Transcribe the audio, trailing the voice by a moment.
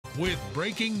with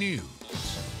breaking news.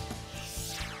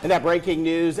 And that breaking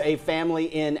news, a family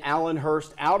in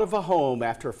Allenhurst out of a home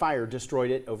after a fire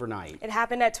destroyed it overnight. It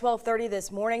happened at 12:30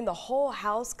 this morning. The whole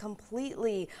house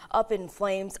completely up in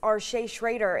flames. Our Shay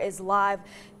Schrader is live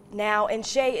now. And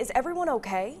Shay, is everyone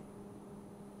okay?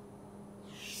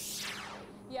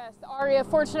 Yes, Aria,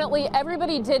 fortunately,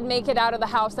 everybody did make it out of the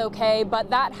house okay, but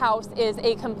that house is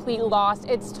a complete loss.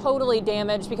 It's totally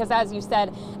damaged because, as you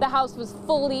said, the house was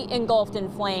fully engulfed in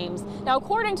flames. Now,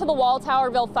 according to the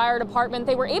Walltowerville Fire Department,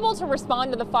 they were able to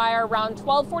respond to the fire around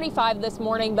 12:45 this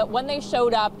morning, but when they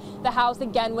showed up, the house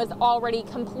again was already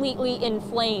completely in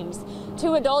flames.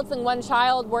 2 adults and 1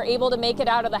 child were able to make it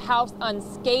out of the house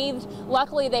unscathed.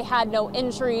 Luckily, they had no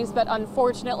injuries, but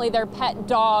unfortunately, their pet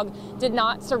dog did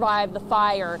not survive the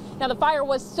fire. Now, the fire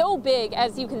was so big,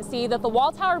 as you can see, that the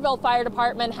Walltowerville Fire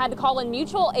Department had to call in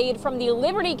mutual aid from the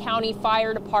Liberty County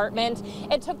Fire Department.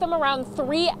 It took them around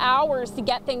 3 hours to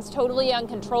get things totally under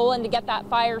control and to get that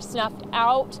fire snuffed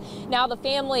out. Now, the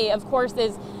family, of course,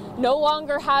 no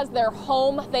longer has their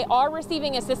home. They are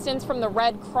receiving assistance from the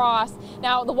Red Cross.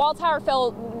 Now, the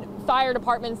Walltowerville Fire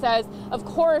Department says, of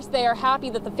course, they are happy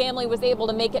that the family was able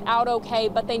to make it out okay,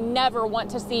 but they never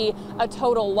want to see a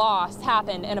total loss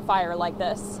happen in a fire like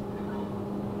this.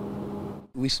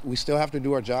 We still have to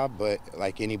do our job, but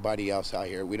like anybody else out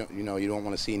here, you don't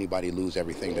want to see anybody lose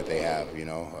everything that they have.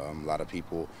 A lot of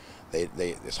people,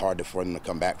 it's hard for them to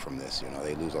come back from this.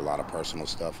 They lose a lot of personal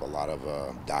stuff, a lot of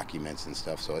documents and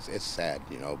stuff. So it's sad,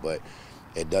 but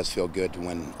it does feel good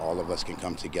when all of us can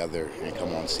come together and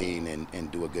come on scene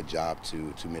and do a good job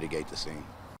to mitigate the scene.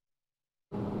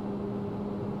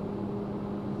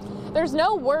 There's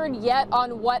no word yet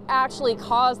on what actually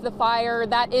caused the fire.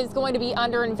 That is going to be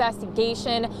under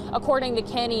investigation. According to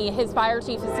Kenny, his fire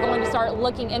chief is going to start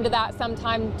looking into that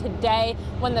sometime today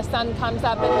when the sun comes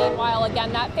up. And meanwhile,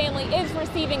 again, that family is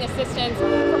receiving assistance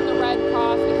from the Red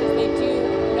Cross because they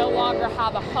do no longer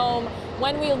have a home.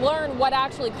 When we learn what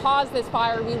actually caused this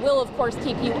fire, we will, of course,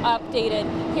 keep you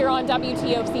updated here on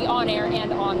WTOC On Air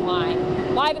and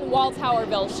online. Live in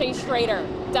Walltowerville, Shay Schrader,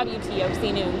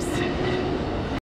 WTOC News.